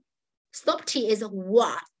 no. Stop T is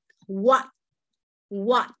what,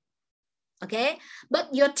 okay?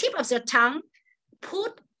 But your tip of your tongue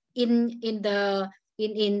put in the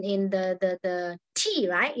T,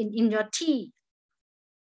 right? In your teeth,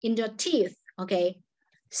 okay?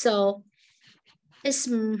 So it's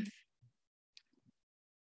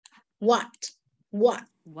what?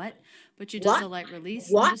 But she does a light release.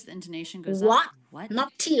 What? Notice the intonation goes What? up. What?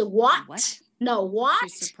 Not T, what? What? No, what?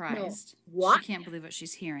 She's surprised. No. What? She can't believe what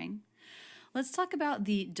she's hearing. Let's talk about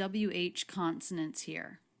the WH consonants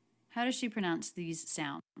here. How does she pronounce these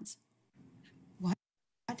sounds? What?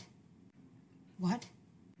 What?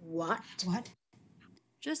 What? What?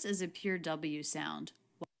 Just as a pure W sound.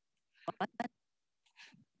 What?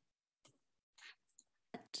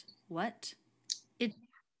 What?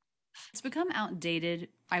 It's become outdated,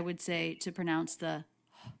 I would say, to pronounce the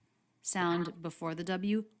sound before the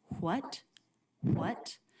W. What?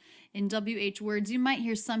 What? In WH words, you might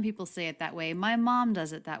hear some people say it that way. My mom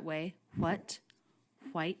does it that way. What?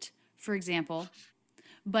 White, for example.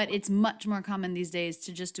 But it's much more common these days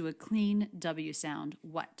to just do a clean W sound.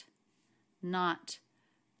 What? Not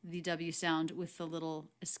the W sound with the little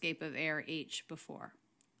escape of air H before.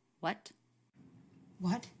 What?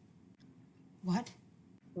 What? What?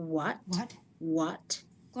 What? What? What?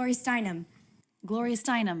 Gloria Steinem. Gloria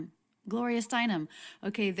Steinem. Gloria Steinem.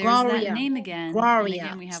 Okay, there's Gloria. that name again. Gloria And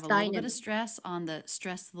again, we have a little bit Steinem. of stress on the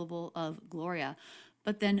stressed syllable of Gloria,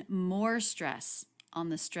 but then more stress on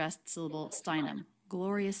the stressed syllable Steinem.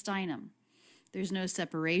 Gloria Steinem. There's no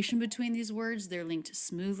separation between these words. They're linked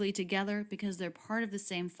smoothly together because they're part of the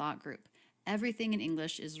same thought group. Everything in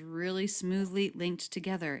English is really smoothly linked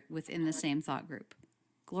together within the same thought group.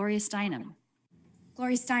 Gloria Steinem.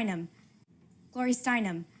 Gloria Steinem. Gloria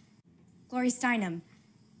Steinem. Gloria Steinem.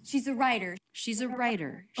 She's a writer. She's a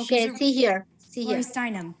writer. Okay, see here. See Gloria here.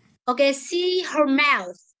 Steinem. Okay, see her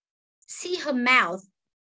mouth. See her mouth.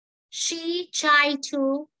 She tried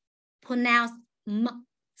to pronounce M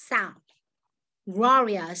sound.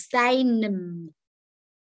 Gloria Steinem.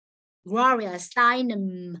 Gloria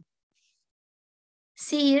Steinem.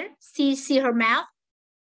 See here? See her mouth?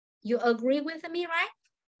 You agree with me, right?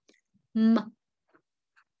 M.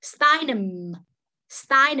 Steinem.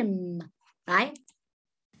 Steinem. Right?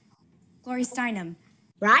 Gloria Steinem.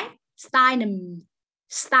 Right? Steinem.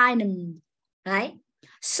 Steinem. Right?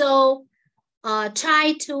 So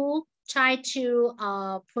try to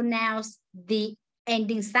pronounce the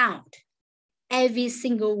ending sound. Every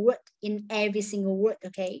single word in every single word,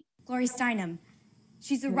 okay? Gloria Steinem.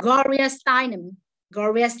 She's a Gloria Steinem.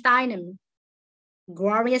 Gloria Steinem.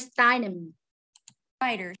 Gloria Steinem.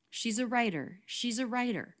 writer. She's a writer. She's a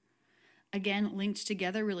writer. Again, linked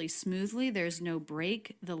together really smoothly. There's no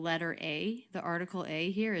break. The letter A, the article A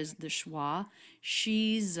here is the schwa.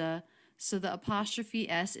 She's a, so the apostrophe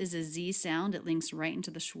S is a Z sound. It links right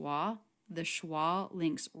into the schwa. The schwa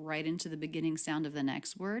links right into the beginning sound of the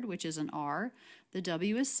next word, which is an R. The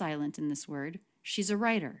W is silent in this word. She's a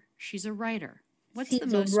writer. She's a writer. What's the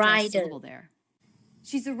most stressed syllable there?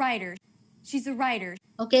 She's a writer. She's a writer.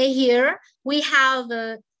 Okay, here we have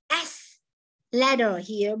a S letter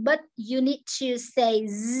here, but you need to say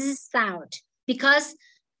Z sound because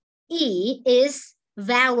E is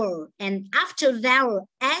vowel, and after vowel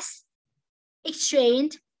S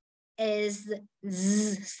exchange is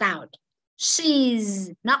Z sound. She's,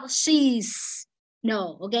 not she's.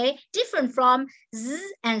 No, okay? Different from Z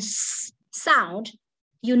and S sound.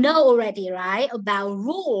 You know already, right? About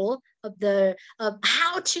rule of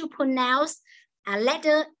how to pronounce a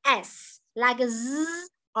letter S, like a Z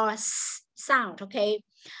or S sound, okay?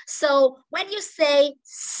 So when you say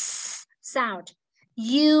S sound,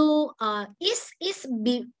 you add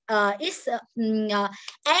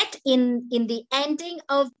in the ending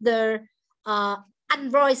of the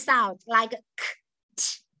unvoiced sound like k,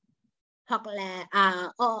 t, hoặc là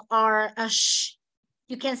or a sh.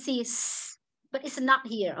 You can see s, but it's not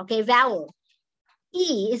here. Okay, vowel.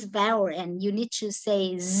 E is vowel, and you need to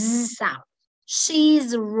say Z sound.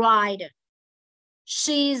 She's a rider.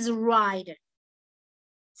 She's a rider.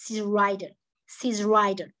 She's a rider. She's a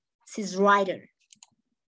rider. She's a rider.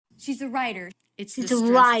 She's a writer. It's She's the a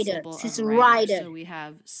stressed rider. syllable She's of a rider. rider. So we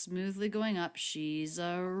have smoothly going up. She's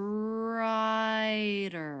a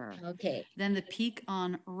rider. Okay. Then the peak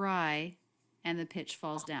on ri and the pitch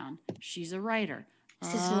falls down. She's a writer.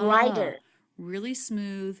 She's a rider. Really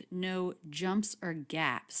smooth, no jumps or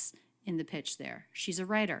gaps in the pitch there. She's a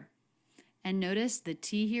writer. And notice the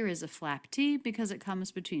T here is a flap T because it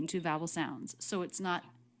comes between two vowel sounds. So it's not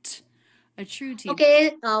t, a true T.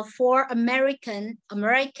 Okay, for American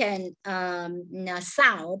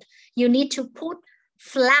sound, you need to put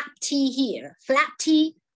flap T here. Flap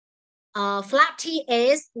T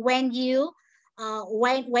is when you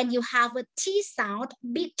have a T sound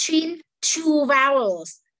between two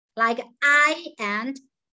vowels, like I and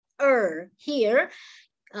here.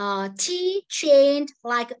 T changed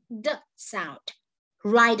like the sound.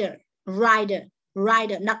 Rider,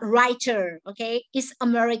 not writer. Okay, it's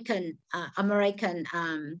American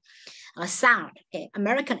sound. Okay,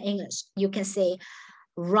 American English. You can say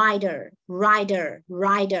rider,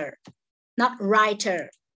 not writer.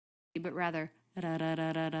 But rather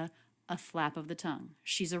a flap of the tongue.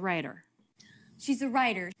 She's a writer. She's a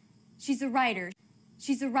writer. She's a writer.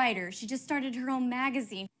 She's a writer. She just started her own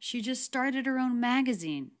magazine. She just started her own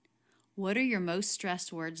magazine. What are your most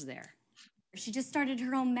stressed words there? She just started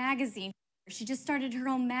her own magazine. She just started her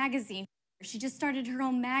own magazine. She just started her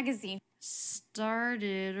own magazine.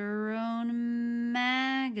 Started her own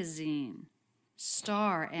magazine.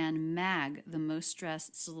 Star and mag, the most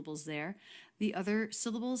stressed syllables there. The other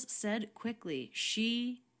syllables said quickly.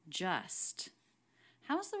 She just.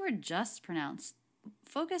 How is the word just pronounced?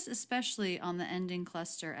 Focus especially on the ending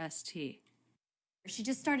cluster ST. She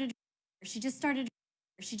just started. She just started.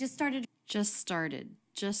 She just started. Just started.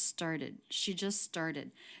 Just started. She just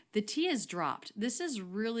started. The T is dropped. This is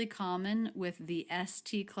really common with the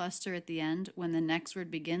ST cluster at the end when the next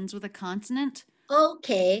word begins with a consonant.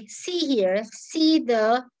 Okay, see here. See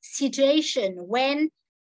the situation when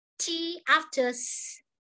T after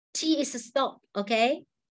T is a stop. Okay,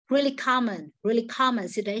 really common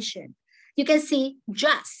situation. You can see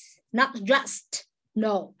just, not just.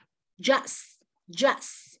 No, just.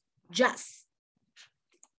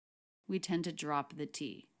 We tend to drop the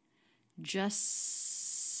T.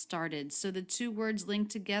 Just started. So the two words link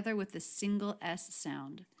together with a single S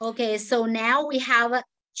sound. Okay, so now we have a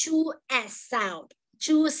two S sound,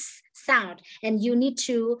 and you need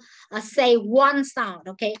to say one sound.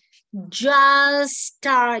 Okay, just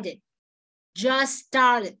started.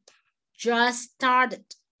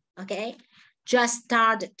 Okay, just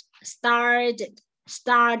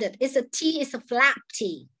started. It's a T, it's a flap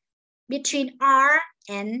T between R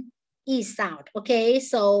and E sound. Okay,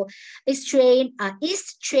 so it's trained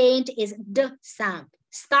is the sound.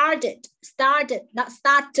 Started, not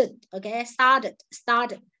started. Okay, started.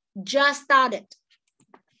 Just started.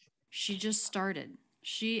 She just started.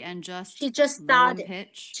 She just started.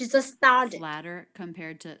 Pitch, she just started. Flatter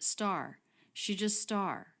compared to star. She just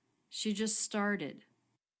started. She just started.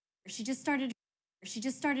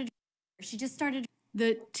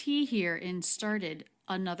 The T here in started,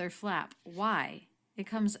 another flap. Why? It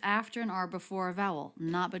comes after an R before a vowel,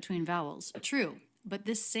 not between vowels. True, but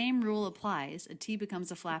this same rule applies. A T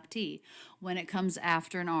becomes a flap T when it comes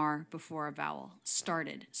after an R before a vowel.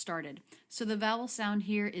 Started. So the vowel sound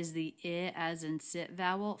here is the I as in sit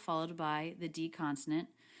vowel followed by the D consonant.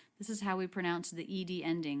 This is how we pronounce the ED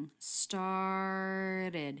ending.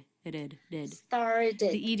 Started. Started.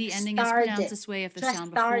 The ED ending is pronounced this way if the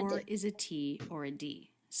sound before is a T or a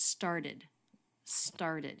D. Started.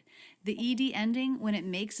 The ED ending, when it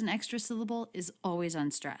makes an extra syllable, is always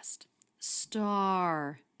unstressed.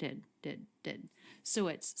 Started. So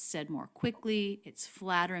it's said more quickly, it's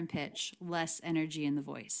flatter in pitch, less energy in the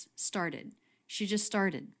voice. Started. She just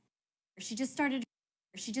started. She just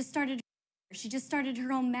started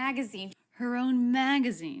her own magazine. Her own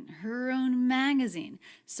magazine.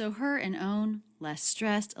 So her and own, less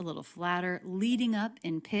stressed, a little flatter, leading up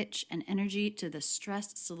in pitch and energy to the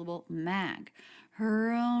stressed syllable mag.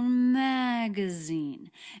 Her own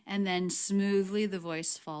magazine. And then smoothly the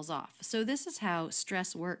voice falls off. So this is how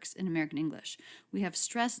stress works in American English. We have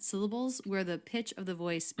stressed syllables where the pitch of the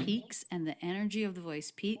voice peaks and the energy of the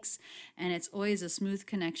voice peaks, and it's always a smooth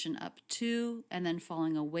connection up to and then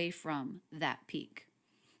falling away from that peak.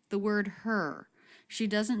 The word her. She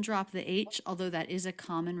doesn't drop the H, although that is a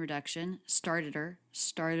common reduction. Started her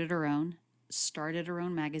own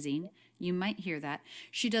magazine. You might hear that.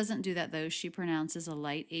 She doesn't do that though. She pronounces a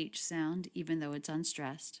light H sound, even though it's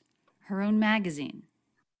unstressed. Her own magazine.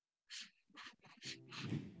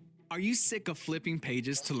 Are you sick of flipping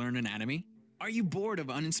pages to learn anatomy? Are you bored of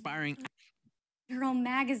uninspiring? Her own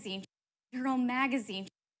magazine.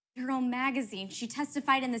 She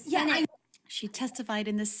testified in the Senate. She testified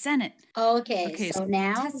in the Senate. Okay, so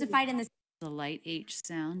now testified in the light H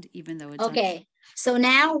sound, even though it's okay. So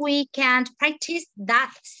now we can practice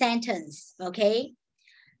that sentence. Okay.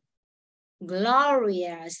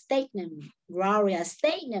 Gloria Steinem. Gloria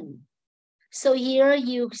Steinem. So here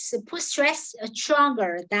you put stress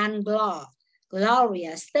stronger than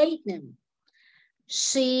Gloria Steinem.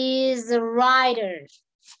 She's a writer.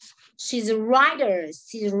 She's a writer.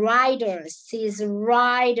 She's a writer. She's a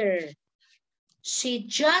writer. She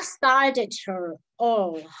just started her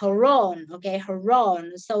own, okay, her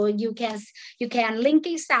own. So you can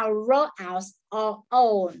linking sound out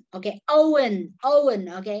own, okay, Owen,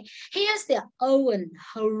 okay. Here's the Owen,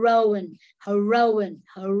 her own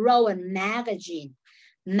magazine.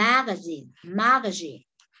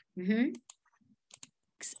 Mm-hmm.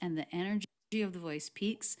 And the energy of the voice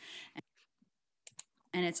peaks,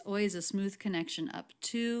 and it's always a smooth connection up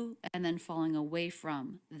to and then falling away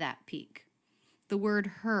from that peak. The word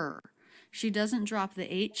her, she doesn't drop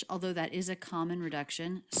the H, although that is a common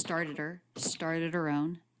reduction. Started her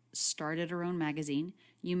own magazine.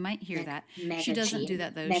 You might hear that. She doesn't do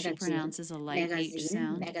that though. She pronounces a light H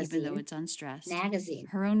sound, even though it's unstressed.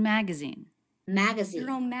 Her own magazine. Her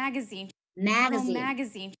own magazine.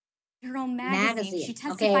 She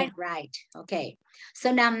testified. Okay, right. Okay.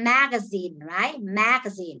 So now magazine, right?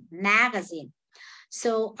 Magazine.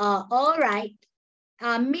 So all right.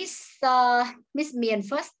 Miss Mian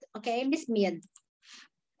first. Okay, Miss Mian.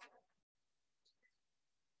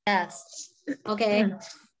 Yes. Okay.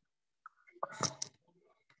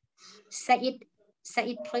 Say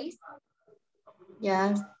it, please.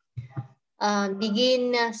 Yeah.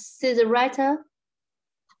 Begin. She's a writer.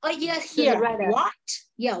 Oh yes, here. What?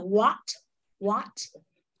 Yeah. What?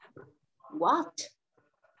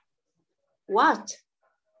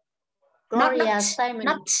 Gloria Steinem.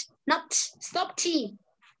 Not. Stop T.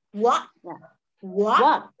 What? Yeah.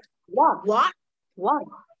 What?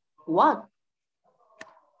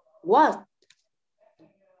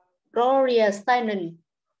 Gloria Steinem.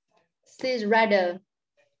 She's writer.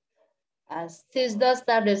 She's just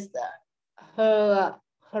started her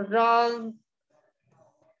own.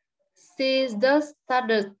 She's just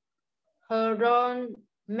started her own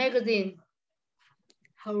magazine.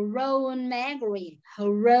 Her own magazine.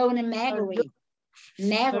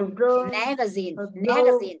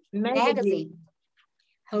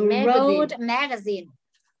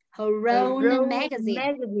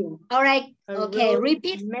 Magazine. All right. Okay.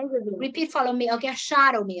 Repeat. Follow me. Okay.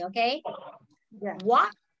 Shadow me. Okay. Yeah.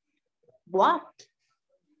 What?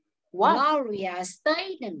 Gloria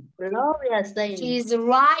Steinem. She's a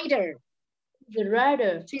writer. She's a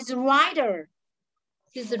writer. She's a writer.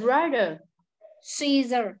 She's a writer.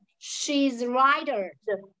 She's a writer.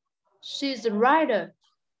 She's a writer.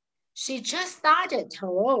 She just started her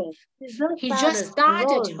own. He just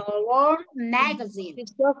started her own magazine.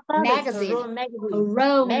 Her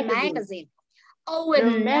own magazine.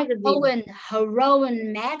 Owen, her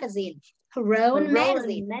own magazine. Her own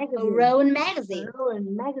magazine.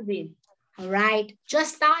 All right.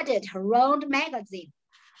 Just started her own magazine.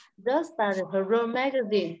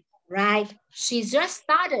 Right. She just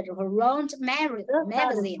started her own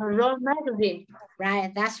magazine.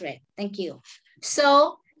 Right. That's right. Thank you.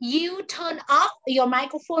 So you turn off your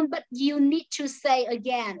microphone, but you need to say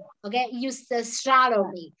again. Okay. You shadow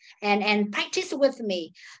me and practice with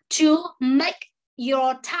me to make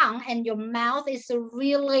your tongue and your mouth is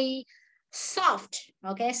really soft.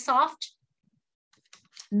 Okay. Soft.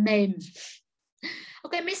 Mềm.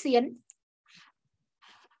 Okay, Miss Ian.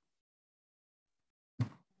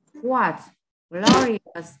 What? Gloria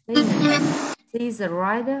Steinem. She's a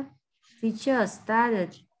writer. She just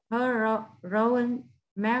started her own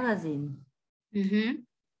magazine.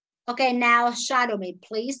 Okay, now shadow me,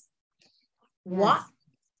 please. Yes.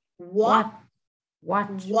 What?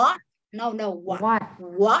 No. What?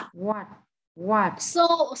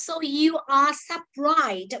 So you are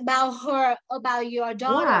surprised about your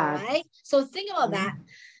daughter, right? So think about that.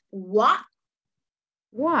 What?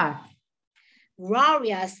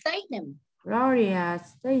 Gloria Steinem.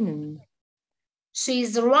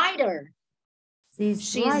 She's a writer.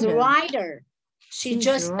 She's a writer. She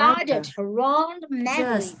just started her own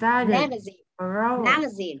magazine.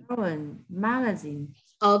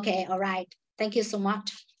 Okay, all right. Thank you so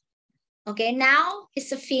much. Okay, now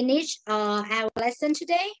it's a finish our lesson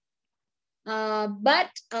today.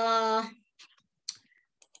 But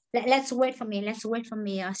let's wait for me.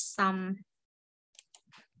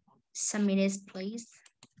 Some minutes, please.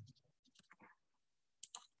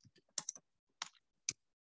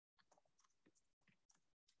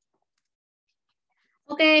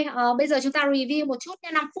 Ok, bây giờ chúng ta review một chút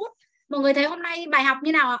nha, 5 phút. Mọi người thấy hôm nay bài học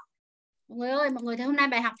như nào ạ? Mọi người ơi, mọi người thấy hôm nay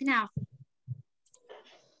bài học thế nào?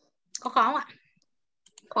 Có khó không ạ?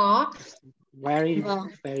 Có. Very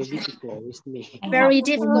difficult with me. Very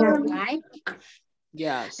difficult, right?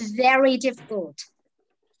 Yes. Very difficult.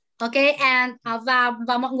 Okay, and và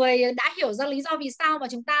mọi người đã hiểu ra lý do vì sao mà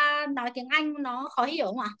chúng ta nói tiếng Anh nó khó hiểu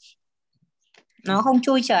không ạ? Nó không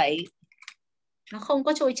trôi chảy. Nó không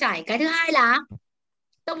có trôi chảy. Cái thứ hai là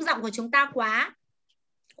tông giọng của chúng ta quá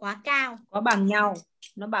cao. Có bằng nhau.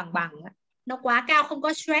 Nó bằng. Nó quá cao, không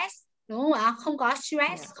có stress, đúng không ạ? Không có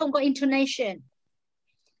stress, không có intonation.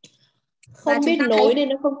 Không biết nối nên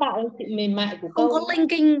nó không tạo ra sự mềm mại của câu.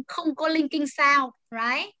 Không có linking sound,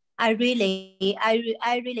 right? I really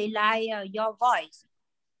like your voice.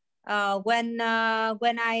 When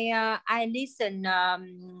I listen,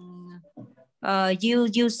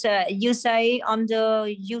 you say on the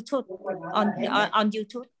YouTube on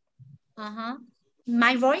YouTube.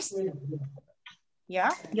 My voice.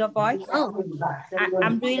 Yeah, your voice. Oh.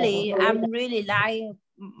 I'm really like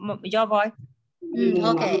your voice.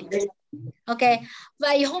 Okay. Ok,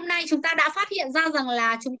 vậy hôm nay chúng ta đã phát hiện ra rằng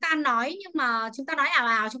là chúng ta nói nhưng mà chúng ta nói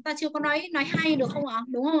ảo, chúng ta chưa có nói hay được không ạ?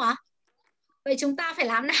 Đúng không ạ? Vậy chúng ta phải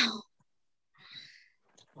làm nào?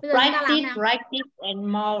 Bây giờ chúng ta làm nào? Practice and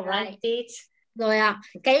more practice. Rồi ạ,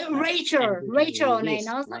 cái Rachel này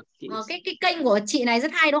nó cái kênh của chị này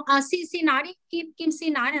rất hay đúng không? Xin nói đi, Kim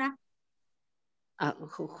xin nói này nào.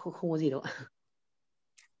 Không có gì đâu.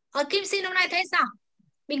 Kim xin hôm nay thấy sao?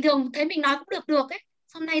 Bình thường thấy mình nói cũng được ấy.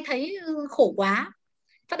 Hôm nay thấy khổ quá,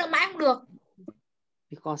 phát âm mãi không được.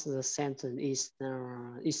 Because the sentence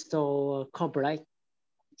is so complex,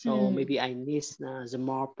 so maybe I need the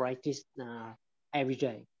more practice every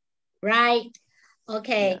day. Right.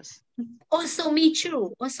 Okay. Yes. Also me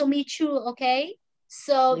too. Okay.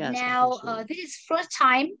 So yes, now this is first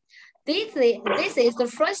time. This is the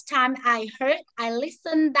first time I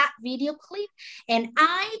listened that video clip, and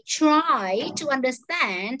I try to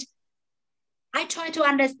understand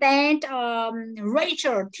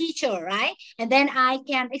Rachel, teacher, right? And then I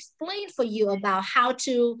can explain for you about how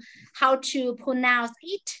to pronounce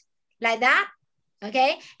it like that.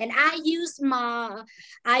 Okay, and I use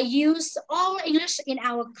all English in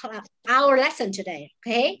our lesson today.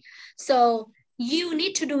 Okay, so you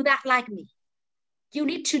need to do that like me. You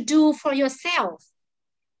need to do for yourself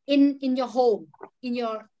in your home,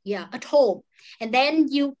 at home, and then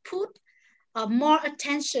you put more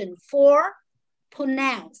attention for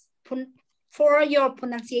your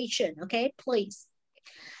pronunciation. Okay, please.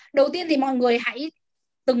 Đầu tiên thì mọi người hãy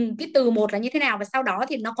từng cái từ một là như thế nào, và sau đó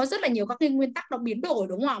thì nó có rất là nhiều các cái nguyên tắc nó biến đổi,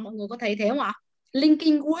 đúng không ạ? Mọi người có thấy thế không ạ?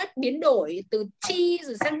 Linking word biến đổi từ chi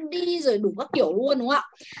rồi sang đi rồi đủ các kiểu luôn, đúng không ạ?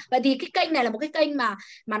 Vậy thì cái kênh này là một cái kênh mà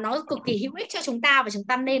nó cực kỳ hữu ích cho chúng ta, và chúng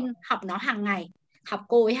ta nên học nó hàng ngày, học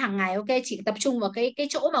cô ấy hàng ngày. Ok, chỉ tập trung vào cái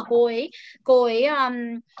chỗ mà cô ấy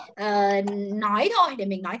nói thôi, để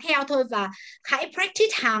mình nói theo thôi, và hãy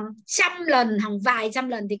practice hàng trăm lần, hàng vài trăm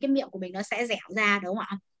lần thì cái miệng của mình nó sẽ dẻo ra, đúng không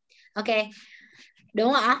ạ? Ok,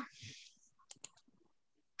 đúng không ạ?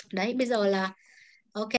 Đấy, bây giờ là